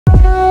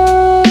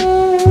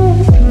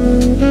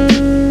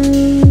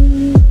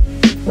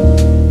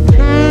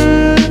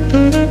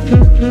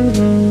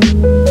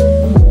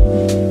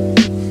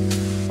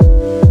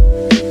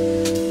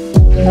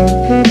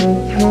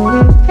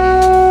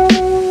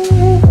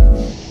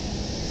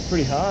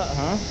pretty hot,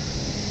 huh?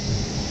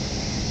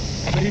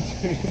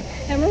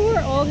 Emma wore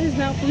all his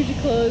Mt Fuji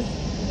clothes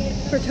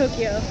for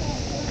Tokyo.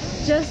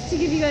 Just to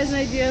give you guys an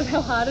idea of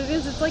how hot it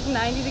is, it's like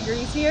 90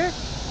 degrees here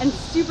and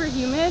super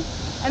humid.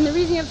 And the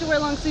reason you have to wear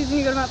long sleeves when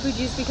you go to Mt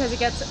Fuji is because it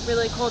gets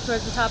really cold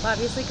towards the top,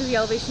 obviously, because the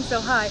elevation's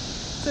so high.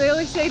 So they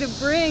always say to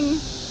bring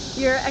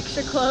your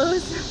extra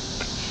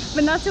clothes,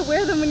 but not to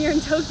wear them when you're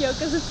in Tokyo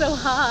because it's so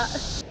hot.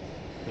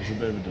 There's a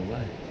bit of a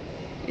delay.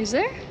 Is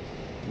there?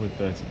 With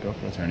the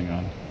GoPro turning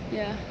on.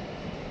 Yeah.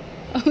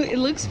 Oh, it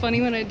looks funny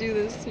when I do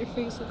this. Your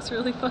face looks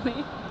really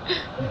funny.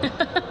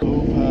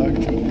 So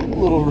packed.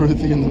 Little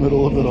Ruthie in the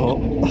middle of it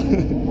all.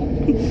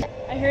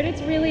 I heard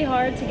it's really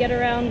hard to get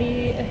around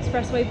the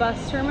expressway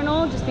bus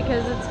terminal just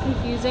because it's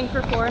confusing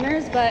for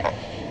foreigners, but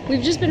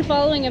we've just been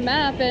following a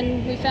map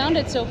and we found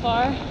it so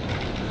far.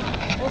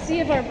 We'll see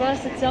if our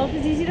bus itself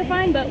is easy to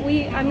find, but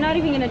I'm not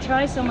even going to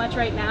try so much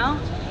right now.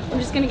 I'm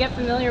just going to get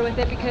familiar with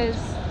it because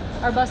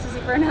our bus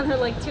isn't for another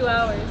like 2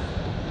 hours.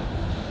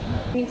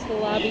 Into the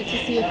lobby to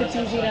see if it's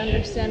easy to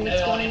understand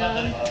what's going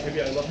on.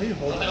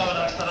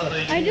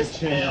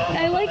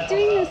 I like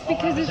doing this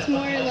because it's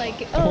more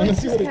like, oh,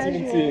 it's just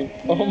casual.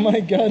 Oh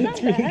my god,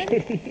 it's really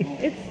good.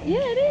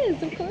 Yeah, it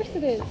is. Of course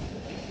it is.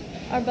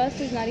 Our bus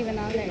is not even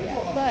on there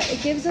yet, but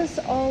it gives us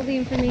all the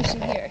information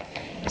here.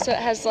 So it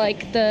has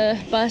like the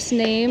bus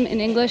name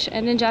in English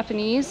and in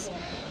Japanese,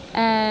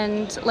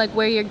 and like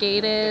where your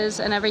gate is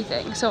and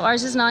everything. So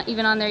ours is not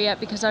even on there yet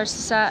because ours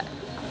is at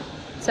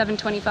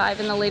 7:25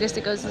 and the latest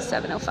it goes is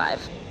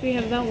 7:05. We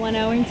have about 1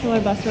 hour until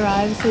our bus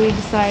arrives, so we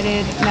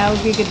decided now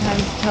would be a good time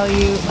to tell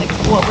you like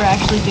what we're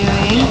actually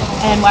doing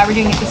and why we're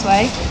doing it this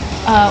way.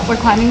 We're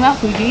climbing Mount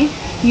Fuji.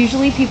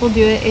 Usually people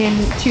do it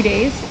in 2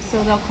 days,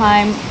 so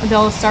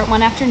they'll start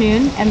one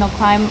afternoon and they'll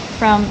climb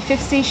from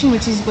 5th station,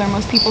 which is where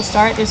most people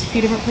start. There's a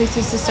few different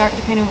places to start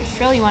depending on which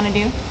trail you want to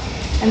do,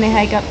 and they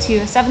hike up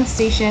to 7th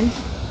station.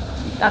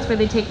 That's where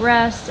they take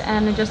rest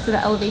and adjust to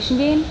the elevation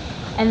gain.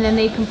 And then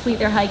they complete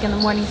their hike in the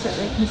morning so that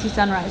they can see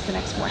sunrise the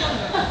next morning.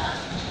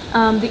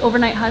 The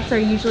overnight huts are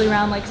usually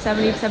around like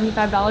 $70 to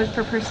 $75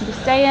 per person to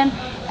stay in,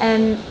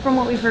 and from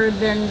what we've heard,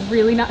 they're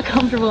really not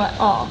comfortable at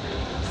all.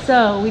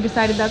 So we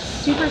decided that's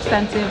super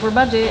expensive, we're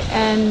budget,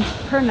 and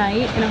per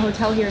night in a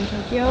hotel here in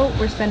Tokyo,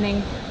 we're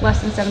spending less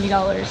than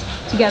 $70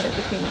 together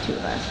between the two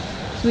of us.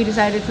 So we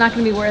decided it's not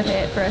going to be worth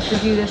it for us to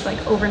do this like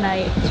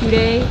overnight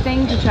 2-day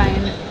thing to try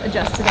and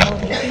adjust to the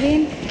elevation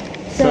gain.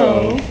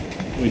 So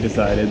we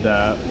decided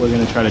that we're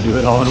going to try to do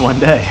it all in one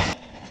day.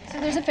 So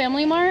there's a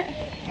Family Mart.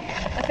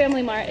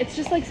 It's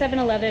just like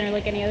 7-Eleven or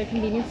like any other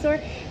convenience store,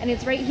 and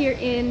it's right here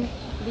in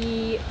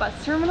the bus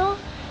terminal.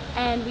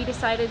 And we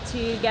decided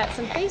to get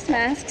some face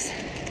masks,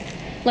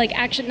 like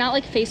actually not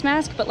like face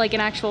mask, but like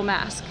an actual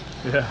mask.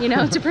 Yeah. You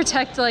know, to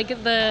protect like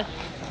the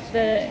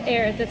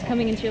air that's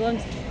coming into your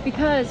lungs.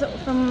 Because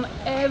from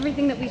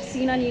everything that we've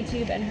seen on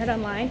YouTube and heard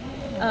online,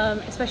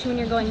 especially when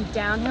you're going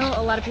downhill,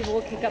 a lot of people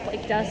will kick up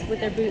like dust with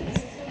their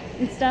boots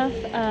and stuff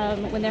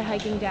when they're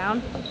hiking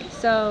down.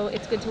 So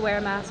it's good to wear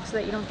a mask so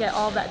that you don't get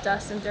all that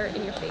dust and dirt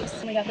in your face.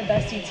 We got the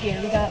best seats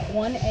here. We got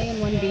 1A and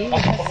 1B,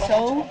 which has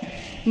so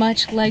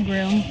much leg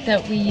room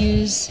that we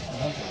use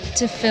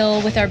to fill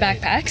with our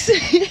backpacks.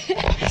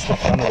 It's the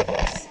front of the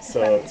bus,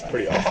 so it's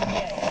pretty awesome.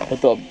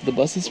 But the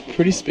bus is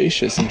pretty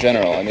spacious in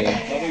general. I mean,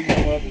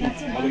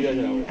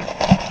 and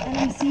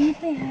I'm seeing if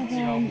they have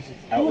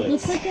oh, it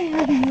looks like they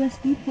have a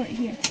USB port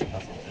here.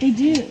 They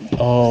do.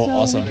 Oh, so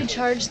awesome. We could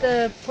charge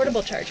the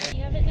portable charger.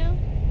 You have it now?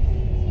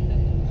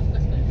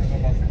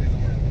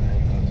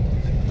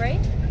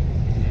 Right?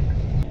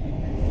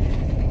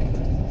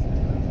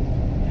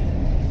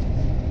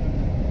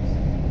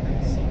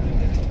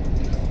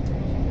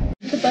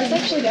 The bus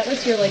actually got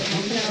us here like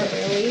half an hour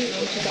early,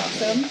 which is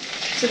awesome.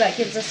 So that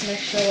gives us an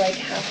extra like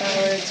half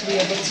hour to be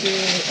able to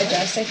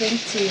adjust, I think,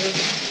 to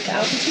the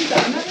altitude. But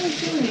I'm not really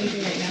feeling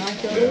anything right now. I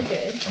feel really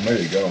good. I'm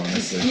ready to go,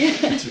 honestly.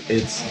 Yeah.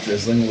 It's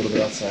drizzling a little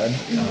bit outside.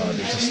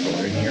 There's a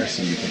store in here,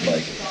 so you could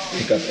like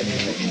pick up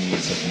anything that you need.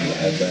 So if you need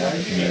a headband,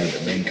 if you need a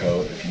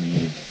raincoat, if you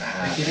need a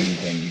hat,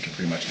 anything, you can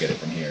pretty much get it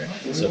from here.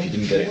 So if you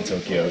didn't get it in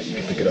Tokyo, you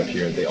can pick it up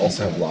here. They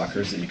also have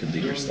lockers that you could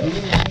leave your stuff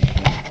in.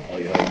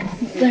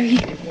 Sorry.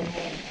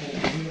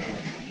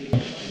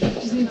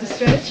 Just need to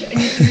stretch. I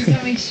need to take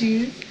out my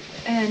shoes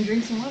and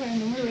drink some water,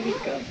 and then we're ready to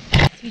go.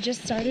 So we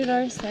just started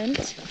our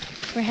ascent.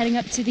 We're heading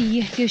up to the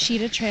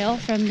Yoshida Trail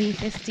from the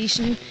 5th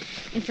Station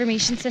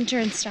Information Center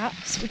and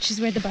Stops, which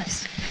is where the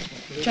bus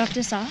dropped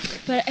us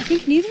off. But I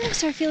think neither of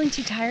us are feeling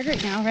too tired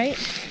right now, right?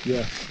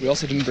 Yeah, we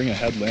also didn't bring a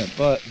headlamp,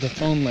 but the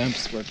phone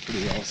lamps work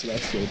pretty well, so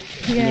that's good.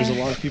 Yeah. And there's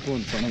a lot of people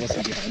in front of us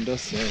and behind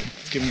us, so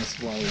it's giving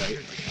us a lot of light.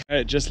 All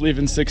right, just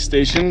leaving 6th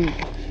Station.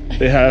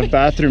 They have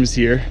bathrooms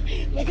here.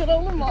 Look at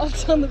all the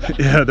moths on the back.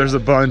 Yeah, there's a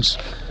bunch.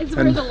 It's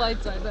where the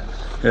lights are, though.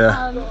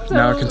 Yeah, so,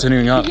 now we're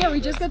continuing up. Yeah, we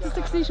just got to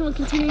 6th Station, we're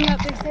continuing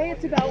up. They say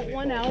it's about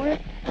 1 hour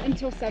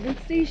until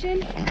 7th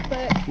Station,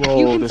 but whoa,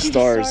 you can the see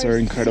stars the are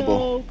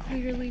incredible. So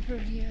clearly from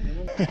here.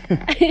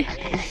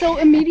 So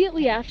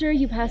immediately after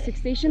you pass 6th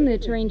station, the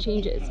terrain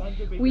changes.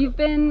 We've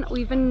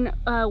been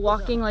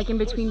walking like in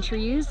between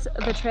trees.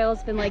 The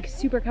trail's been like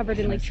super covered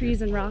in like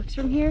trees and rocks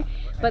from here,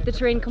 but the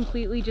terrain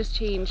completely just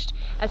changed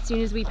as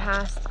soon as we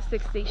passed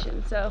 6th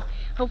station. So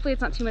hopefully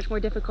it's not too much more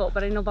difficult,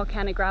 but I know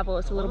volcanic gravel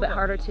is a little bit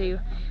harder to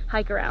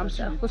hike around,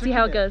 so we'll see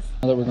how it goes.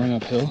 Now that we're going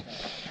uphill,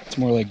 it's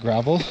more like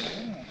gravel,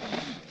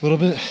 a little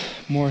bit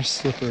more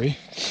slippery,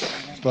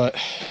 but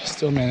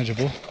still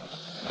manageable.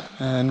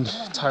 And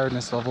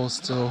tiredness level is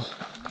still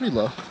pretty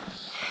low,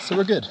 so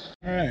we're good.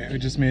 All right, we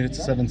just made it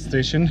to 7th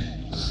station,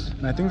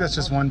 and I think that's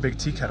just one big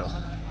tea kettle.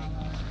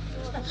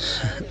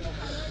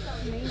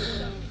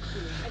 Amazing.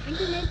 I think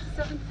we made it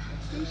to 7th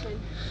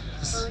station.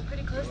 We're like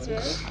pretty close to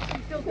it. I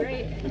feel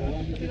great. We've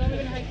only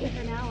been hiking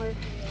for an hour.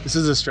 This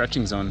is a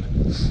stretching zone.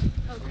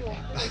 Oh, cool.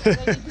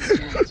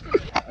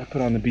 I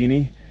put on the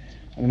beanie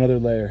and another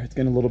layer. It's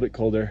getting a little bit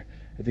colder.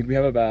 I think we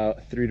have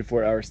about 3 to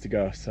 4 hours to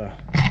go, so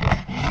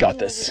got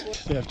this.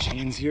 They have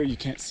chains here. You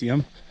can't see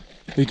them,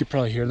 but you could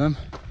probably hear them.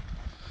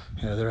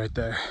 Yeah, they're right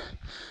there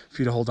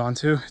for you to hold on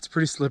to. It's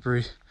pretty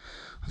slippery.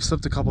 I've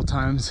slipped a couple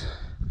times,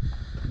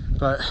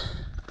 but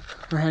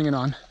we're hanging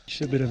on.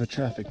 Just a bit of a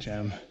traffic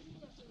jam.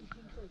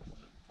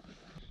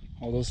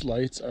 All those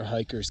lights are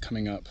hikers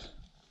coming up.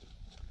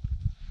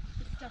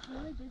 It's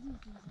definitely busy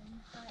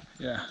season, but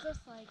Yeah. it's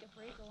just like a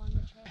break along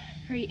the trail.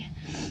 Great,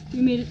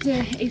 we made it to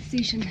 8th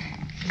station.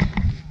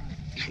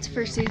 It's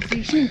first aid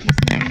station in case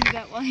you need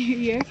that while you're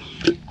here.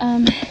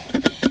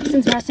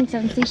 Since passing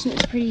 7th station,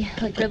 it's pretty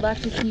like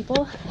gridlocked with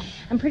people.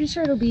 I'm pretty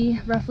sure it'll be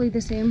roughly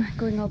the same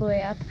going all the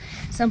way up.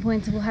 Some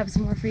points we'll have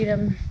some more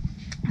freedom.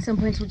 Some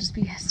points we'll just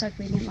be stuck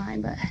waiting in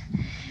line, but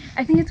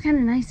I think it's kind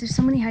of nice. There's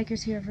so many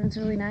hikers here. Everyone's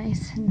really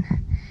nice, and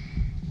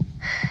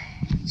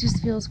it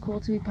just feels cool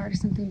to be part of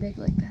something big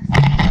like this.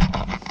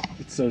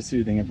 It's so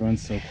soothing.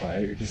 Everyone's so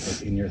quiet. You're just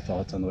like in your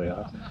thoughts on the way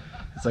up.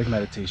 It's like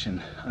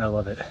meditation, and I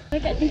love it.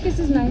 Like, I think this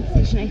is 9th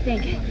station, I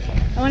think.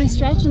 I want to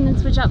stretch and then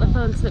switch out the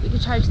phone so that we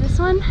could charge this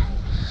one.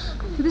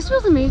 But this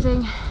feels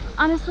amazing.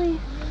 Honestly,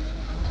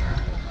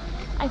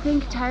 I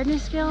think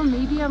tiredness scale,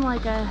 maybe I'm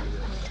like a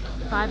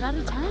 5 out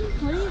of 10.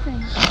 What do you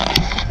think?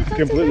 It's not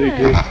Completely too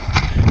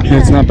bad. agree. Yeah,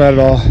 it's not bad at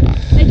all.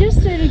 I just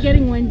started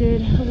getting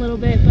winded a little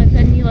bit, but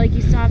then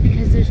you stop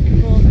because there's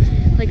people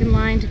like in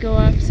line to go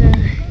up, so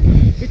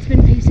it's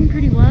been pacing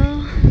pretty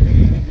well.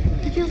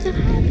 I feel so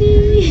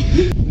happy.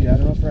 Yeah, I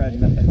don't know if we're at a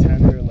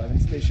 10 or 11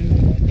 station,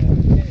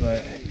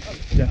 but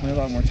definitely a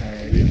lot more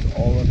tired. It's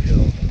all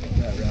uphill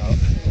that route.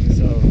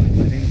 So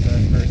I think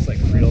the first like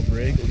real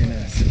break, we're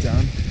gonna sit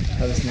down,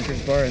 have a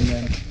Snickers bar, and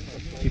then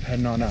keep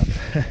heading on up.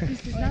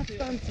 This is not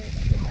sponsored.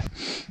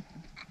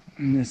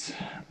 And this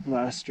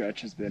last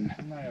stretch has been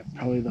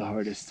probably the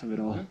hardest of it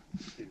all.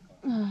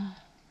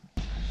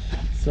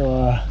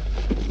 So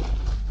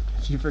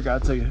if you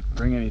forgot to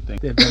bring anything,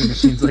 they have vending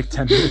machines like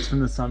 10 minutes from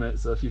the summit,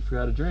 so if you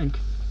forgot a drink,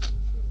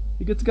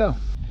 you're good to go.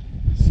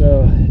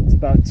 So it's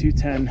about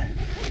 2:10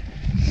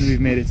 and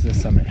we've made it to the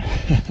summit.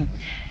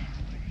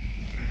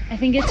 I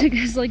think it took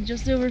us like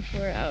just over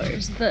 4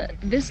 hours, but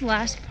this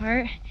last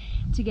part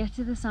to get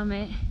to the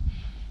summit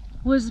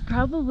was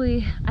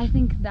probably, I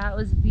think that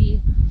was the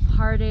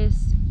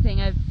hardest thing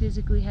I've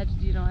physically had to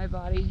do to my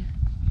body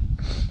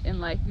in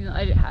life. You know,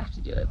 I didn't have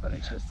to do it, but I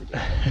chose to do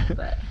it.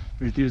 But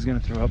Ruthie was gonna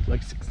throw up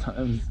like 6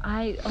 times.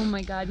 oh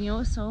my god, you know what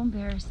was so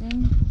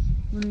embarrassing?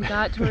 When we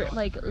got to where,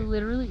 like,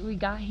 literally we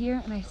got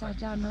here and I sat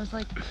down and I was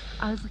like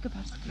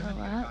about to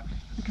throw up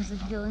because I'm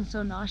feeling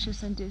so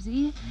nauseous and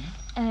dizzy,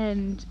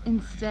 and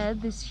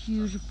instead this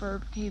huge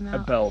burp came out. A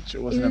belch.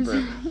 It wasn't a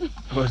burp.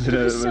 It wasn't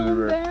a so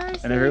burp.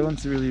 embarrassing. And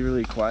everyone's really,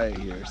 really quiet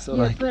here. So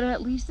Yeah, like, but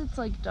at least it's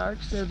like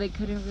dark, so they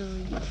couldn't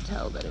really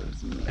tell that it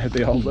was me.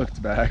 they all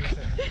looked back.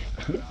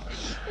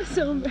 It's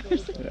so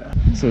embarrassing. Yeah.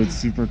 So it's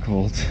super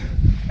cold,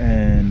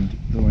 and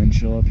the wind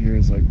chill up here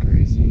is like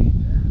crazy.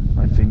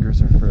 My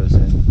fingers are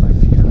frozen, my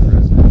feet are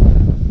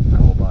frozen, my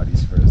whole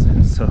body's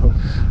frozen. So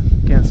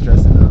can't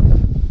stress enough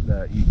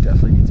that you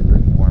definitely need to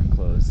bring warm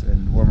clothes,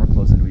 and warmer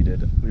clothes than we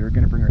did. We were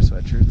gonna bring our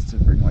sweatshirts to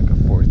bring like a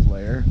 4th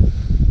layer,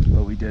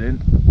 but we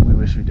didn't. We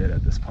wish we did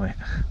at this point.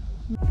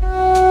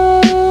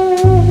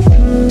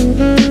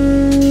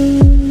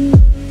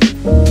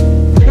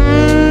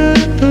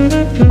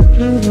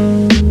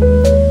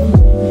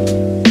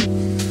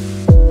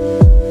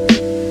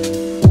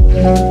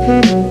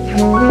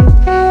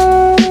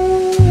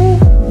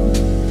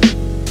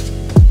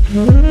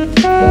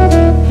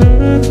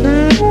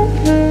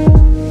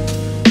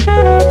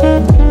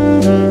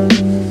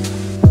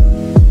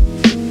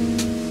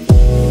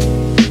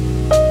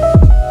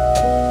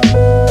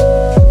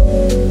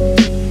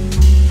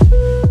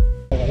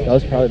 That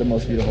was probably the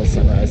most beautiful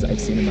sunrise I've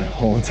seen in my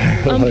whole entire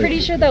life. I'm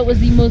pretty sure that was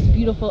the most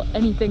beautiful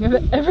anything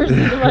I've ever seen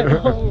in my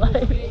whole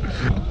life.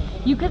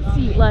 You could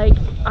see, like,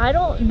 I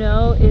don't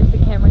know if the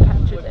camera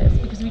captured this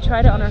because we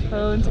tried it on our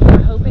phones and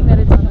we're hoping that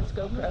it's on the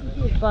GoPro,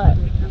 but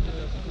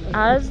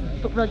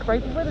like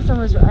right before the sun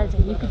was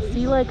rising, you could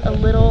see like a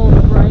little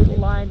bright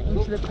line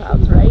into the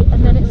clouds, right?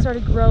 And then it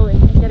started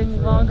growing and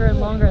getting longer and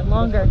longer and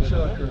longer,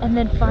 and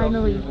then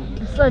finally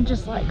the sun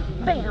just like,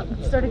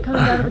 bam, started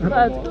coming out of the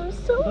clouds. It was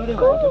so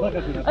cool.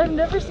 I've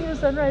never seen a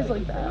sunrise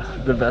like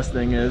that. The best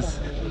thing is,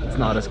 it's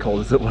not as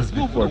cold as it was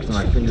before because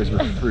my fingers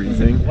were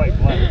freezing. So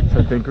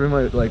I think we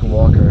might like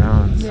walk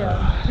around. So.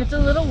 Yeah, it's a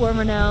little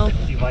warmer now.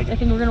 I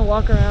think we're gonna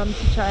walk around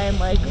to try and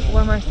like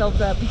warm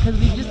ourselves up because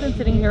we've just been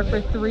sitting here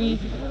for 3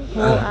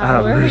 whole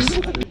hours.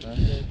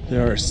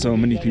 There are so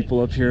many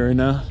people up here right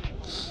now.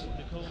 These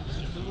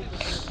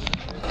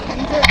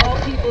are all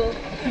people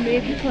who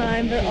made the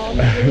climb. They're all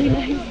really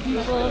nice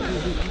people.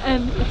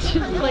 And it's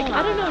just like,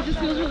 I don't know, it just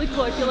feels really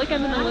cool. I feel like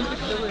I'm in the Olympic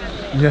Village.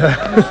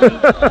 Yeah.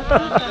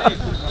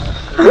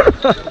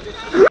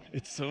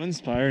 It's so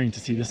inspiring to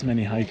see this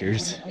many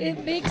hikers.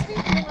 It makes me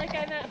feel like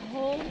I'm at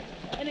home,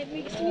 and it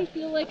makes me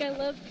feel like I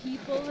love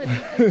people and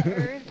the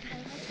earth.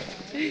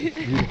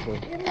 Beautiful.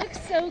 It looks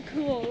so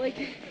cool. Like,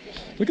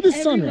 look at the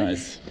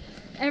sunrise.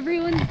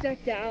 Everyone's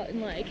decked out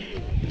in like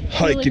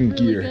hiking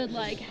really gear. Good,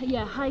 like,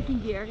 yeah, hiking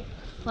gear,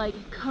 like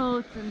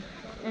coats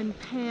and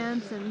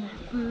pants and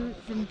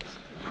boots and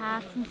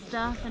hats and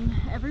stuff, and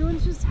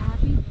everyone's just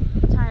happy,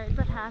 tired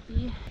but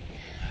happy.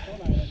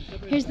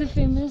 Here's the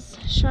famous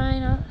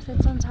shrine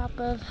that's on top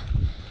of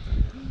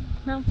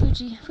Mount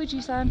Fuji,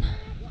 Fuji-san.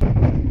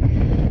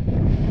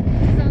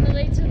 This is on the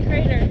way to the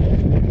crater.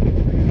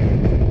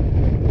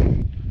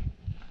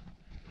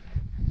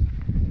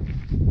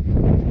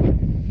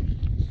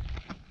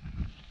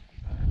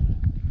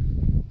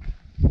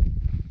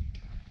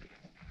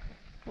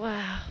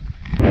 Wow.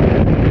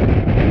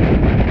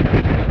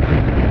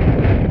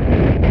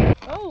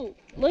 Oh,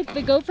 look,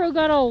 the GoPro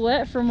got all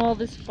wet from all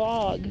this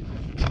fog.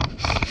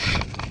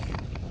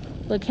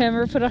 Look,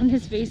 Hammer put on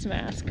his face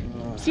mask.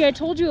 See, I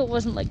told you it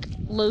wasn't like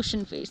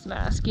lotion face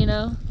mask, you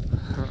know?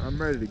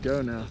 I'm ready to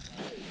go now.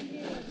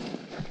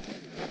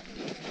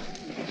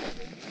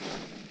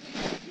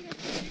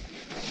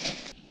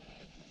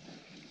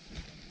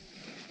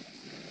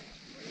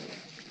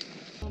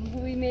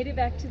 We made it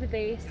back to the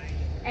base,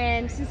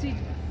 and since we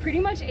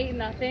pretty much ate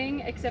nothing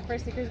except for a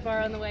Snickers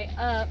bar on the way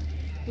up,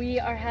 we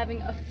are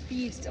having a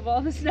feast of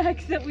all the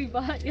snacks that we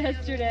bought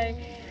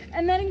yesterday,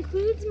 and that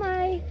includes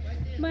my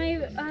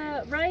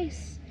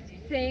rice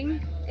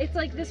thing. It's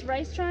like this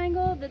rice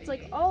triangle that's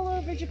like all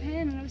over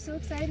Japan, and I'm so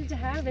excited to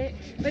have it,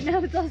 but now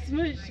it's all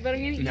smushed, but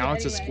I'm gonna eat Now it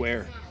it's anyway. a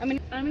square.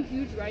 I'm a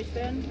huge rice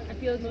fan. I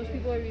feel like most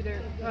people are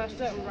either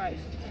pasta or rice,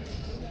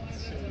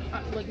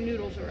 like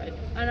noodles or rice,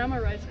 and I'm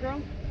a rice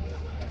girl.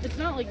 It's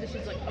not like this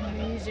is like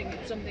amazing,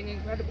 it's something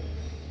incredible,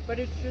 but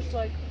it's just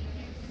like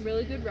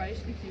really good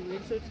rice and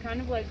seaweed, so it's kind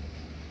of like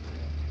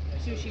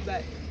sushi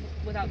but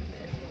without the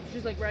fish. It's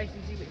just like rice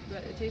and seaweed,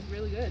 but it tastes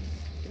really good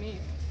to me.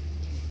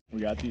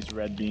 We got these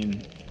red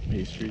bean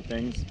pastry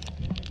things,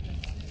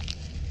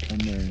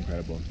 and they're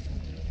incredible.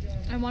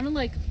 I want to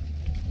like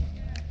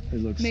They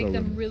look make so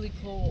them good. really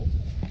cold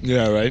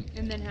Yeah, right?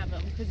 and then have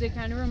them, because they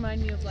kind of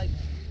remind me of like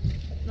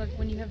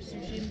when you have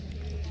sushi,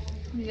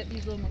 you get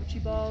these little mochi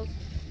balls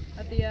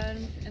at the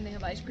end and they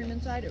have ice cream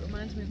inside. It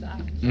reminds me of that.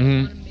 So I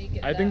want to make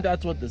it I think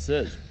that's what this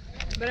is.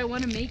 But I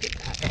want to make it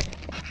that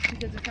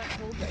because it's not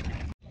cold right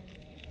now.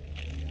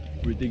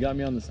 They got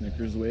me on the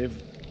Snickers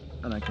wave,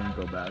 and I can't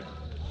go back.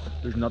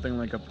 There's nothing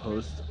like a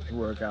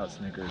post-workout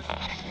Snickers.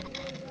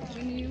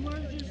 When you are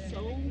just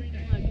so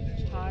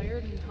like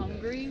tired and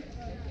hungry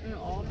and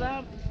all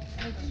that,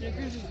 like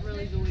Snickers is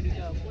really the way to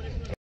go.